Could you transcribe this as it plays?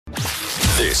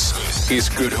This is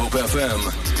Good Hope FM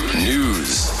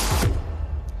News.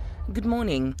 Good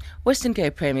morning. Western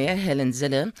Cape Premier Helen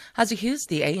Zille has accused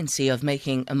the ANC of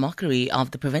making a mockery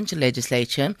of the provincial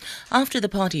legislature after the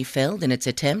party failed in its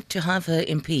attempt to have her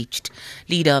impeached.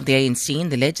 Leader of the ANC in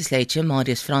the legislature,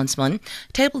 Marius Fransman,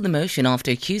 tabled the motion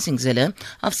after accusing Zille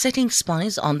of setting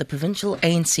spies on the provincial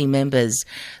ANC members.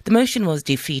 The motion was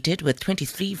defeated with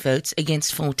 23 votes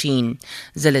against 14.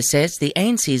 Zille says the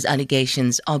ANC's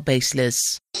allegations are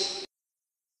baseless.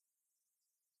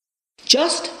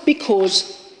 Just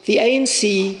because the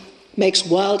ANC makes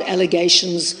wild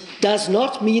allegations does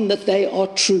not mean that they are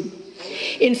true.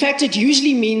 In fact, it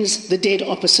usually means the dead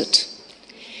opposite.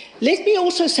 Let me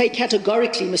also say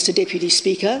categorically, Mr. Deputy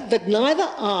Speaker, that neither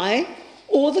I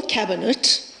or the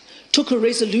Cabinet took a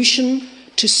resolution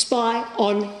to spy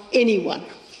on anyone.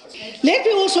 Let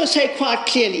me also say quite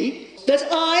clearly that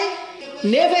I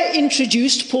never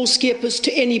introduced Paul Skeepers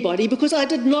to anybody because I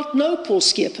did not know Paul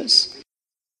Skeepers.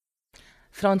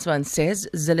 Fransman says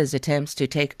Zille's attempts to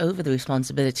take over the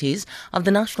responsibilities of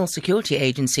the National Security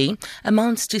Agency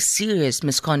amounts to serious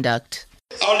misconduct.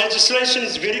 Our legislation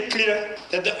is very clear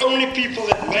that the only people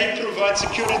that may provide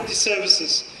security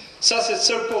services, such as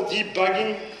so-called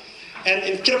debugging and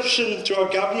encryption to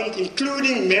our government,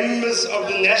 including members of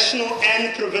the national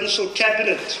and provincial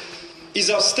cabinet,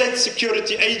 is our state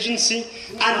security agency,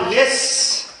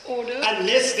 unless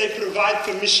they provide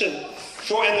permission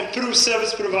for an approved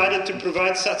service provider to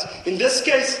provide such. In this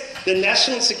case, the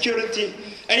national security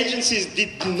agencies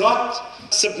did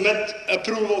not submit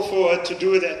approval for her to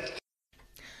do that.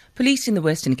 Police in the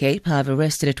Western Cape have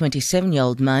arrested a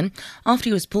 27-year-old man after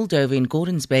he was pulled over in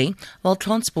Gordons Bay while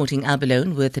transporting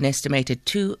abalone worth an estimated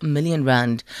R2 million.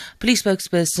 Police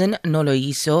spokesperson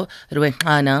Noloyiso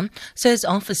Rwexana says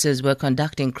officers were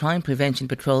conducting crime prevention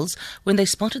patrols when they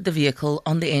spotted the vehicle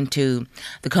on the N2.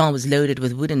 The car was loaded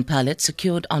with wooden pallets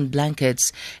secured on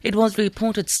blankets. It was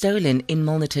reported stolen in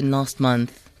Milnerton last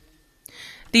month.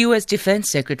 The U.S.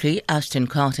 Defense Secretary Ashton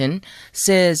Carter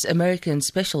says American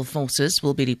special forces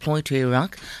will be deployed to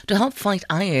Iraq to help fight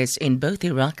IS in both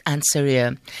Iraq and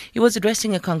Syria. He was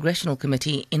addressing a congressional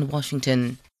committee in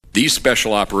Washington. These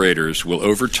special operators will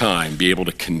over time be able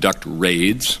to conduct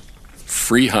raids,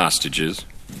 free hostages,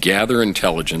 gather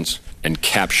intelligence, and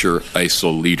capture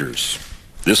ISIL leaders.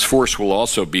 This force will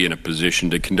also be in a position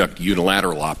to conduct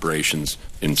unilateral operations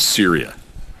in Syria.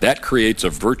 That creates a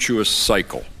virtuous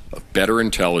cycle of better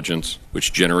intelligence,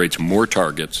 which generates more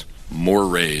targets, more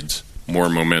raids, more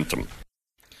momentum.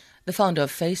 The founder of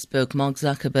Facebook, Mark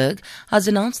Zuckerberg, has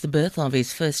announced the birth of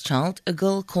his first child, a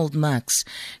girl called Max.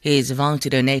 He is vowed to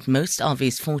donate most of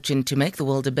his fortune to make the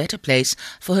world a better place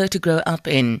for her to grow up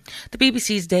in. The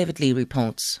BBC's David Lee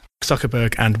reports.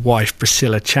 Zuckerberg and wife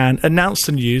Priscilla Chan announced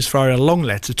the news via a long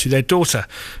letter to their daughter,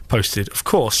 posted, of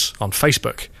course, on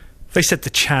Facebook. They said the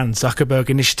Chan-Zuckerberg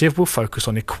initiative will focus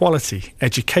on equality,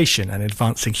 education and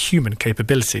advancing human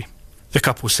capability. The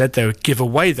couple said they would give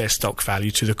away their stock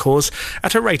value to the cause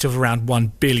at a rate of around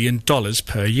 $1 billion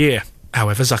per year.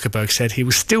 However, Zuckerberg said he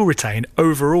will still retain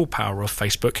overall power of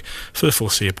Facebook for the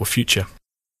foreseeable future.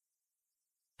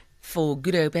 For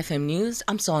Good Hope FM News,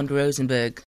 I'm Sandra Rosenberg.